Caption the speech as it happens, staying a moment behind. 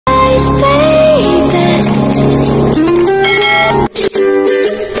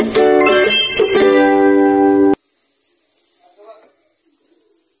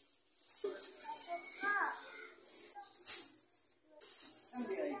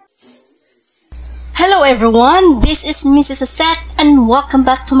Hello everyone, this is Mrs. Suzette and welcome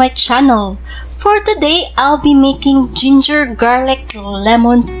back to my channel. For today, I'll be making ginger garlic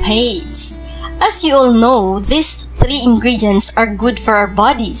lemon paste. As you all know, these three ingredients are good for our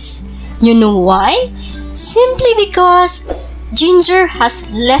bodies. You know why? Simply because ginger has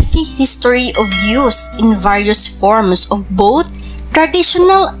lengthy history of use in various forms of both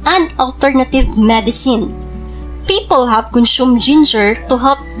traditional and alternative medicine. People have consumed ginger to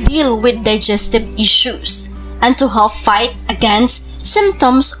help deal with digestive issues and to help fight against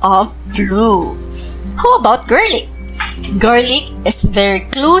symptoms of flu. How about garlic? Garlic is very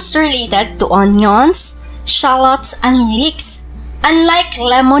closely related to onions, shallots, and leeks. Unlike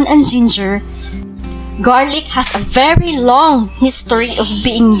lemon and ginger, garlic has a very long history of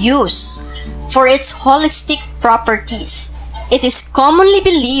being used for its holistic properties. It is commonly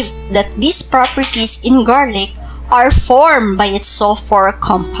believed that these properties in garlic are formed by its sulfur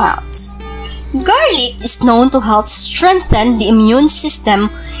compounds. Garlic is known to help strengthen the immune system,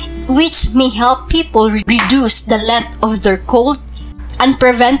 which may help people reduce the length of their cold and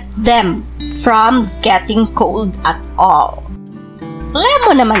prevent them from getting cold at all.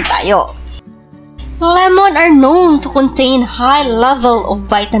 Lemon naman tayo. Lemon are known to contain high level of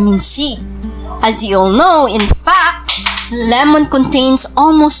vitamin C. As you all know, in fact, lemon contains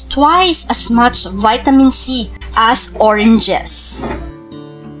almost twice as much vitamin C as oranges.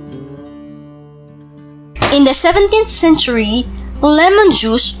 In the 17th century, lemon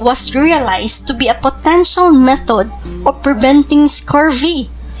juice was realized to be a potential method of preventing scurvy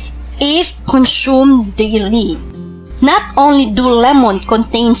if consumed daily. Not only do lemon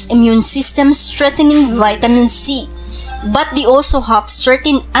contains immune system strengthening vitamin C, but they also have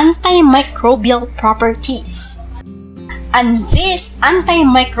certain antimicrobial properties. And these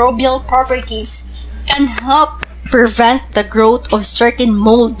antimicrobial properties can help prevent the growth of certain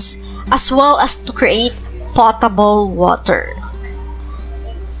molds as well as to create potable water.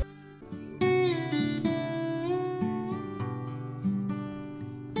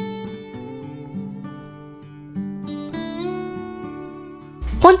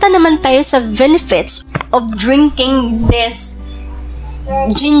 Punta naman tayo sa benefits of drinking this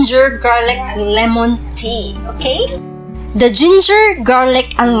ginger garlic lemon tea, okay? The ginger,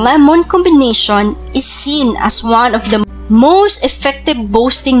 garlic, and lemon combination is seen as one of the most effective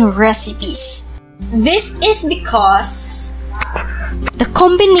boosting recipes. This is because the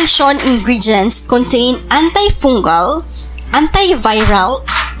combination ingredients contain antifungal, antiviral,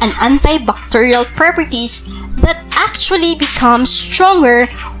 and antibacterial properties that actually become stronger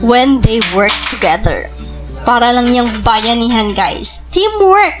when they work together. Para lang yung bayanihan, guys.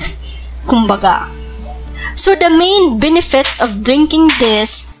 Teamwork! Kumbaga. So the main benefits of drinking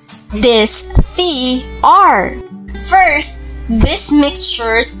this tea are: first, these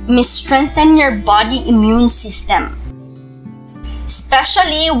mixtures may strengthen your body immune system,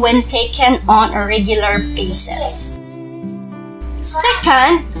 especially when taken on a regular basis.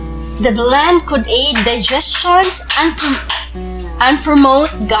 Second, the blend could aid digestion and promote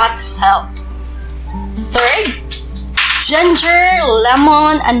gut health. Third, ginger,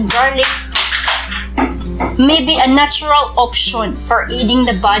 lemon, and garlic may be a natural option for aiding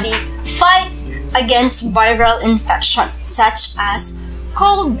the body fight against viral infection such as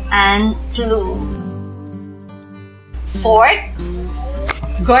cold and flu. Fourth,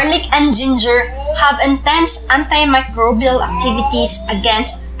 garlic and ginger have intense antimicrobial activities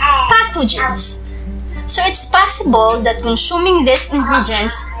against pathogens. So it's possible that consuming these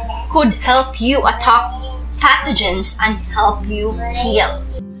ingredients could help you attack pathogens and help you heal.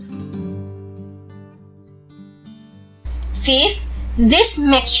 Fifth, these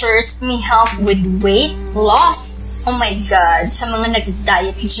mixtures may help with weight loss. Oh my God, sa mga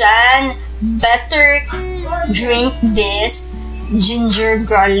nag-diet dyan, better drink this ginger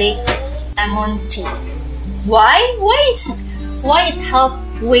garlic lemon tea. Why? Why it help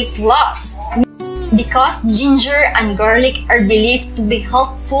weight loss? Because ginger and garlic are believed to be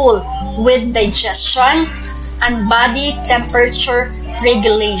helpful with digestion and body temperature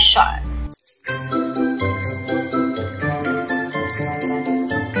regulation.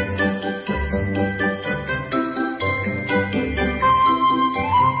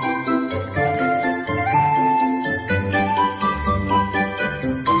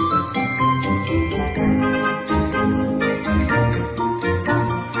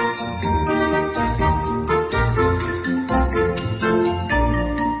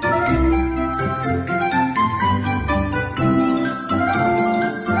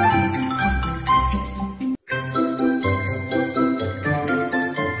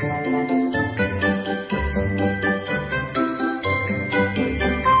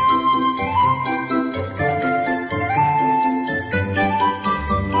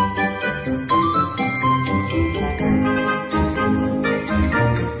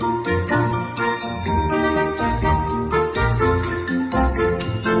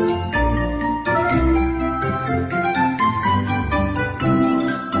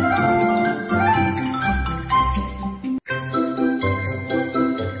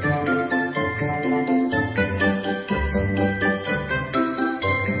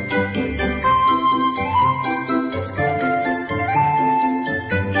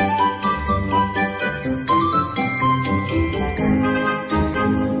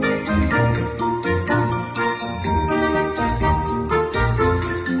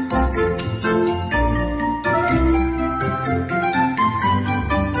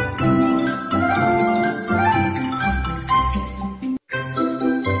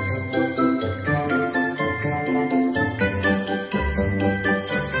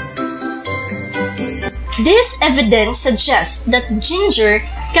 This evidence suggests that ginger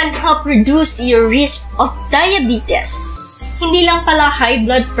can help reduce your risk of diabetes. Hindi lang pala high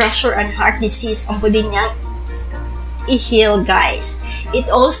blood pressure and heart disease ang pwede niyang i-heal, guys. It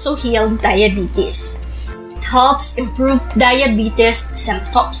also heals diabetes. It helps improve diabetes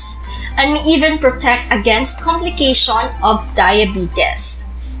symptoms and may even protect against complication of diabetes.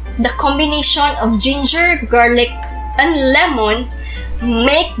 The combination of ginger, garlic, and lemon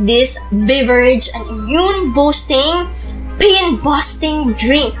make this beverage an immune-boosting, pain-busting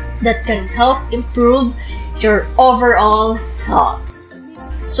drink that can help improve your overall health.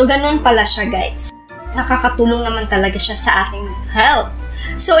 So, ganun pala siya, guys. Nakakatulong naman talaga siya sa ating health.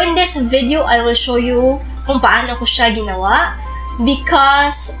 So, in this video, I will show you kung paano ko siya ginawa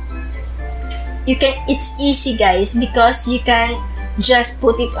because it's easy, guys, because you can just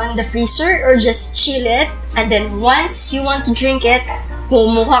put it on the freezer or just chill it, and then once you want to drink it,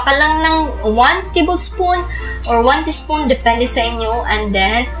 kumuha ka lang ng 1 tablespoon or 1 teaspoon, depende sa inyo, and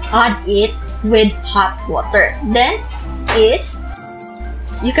then add it with hot water. Then,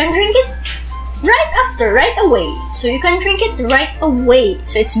 you can drink it right away. So, you can drink it right away.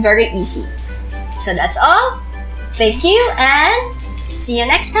 So, it's very easy. So, that's all. Thank you and see you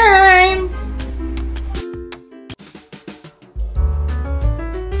next time.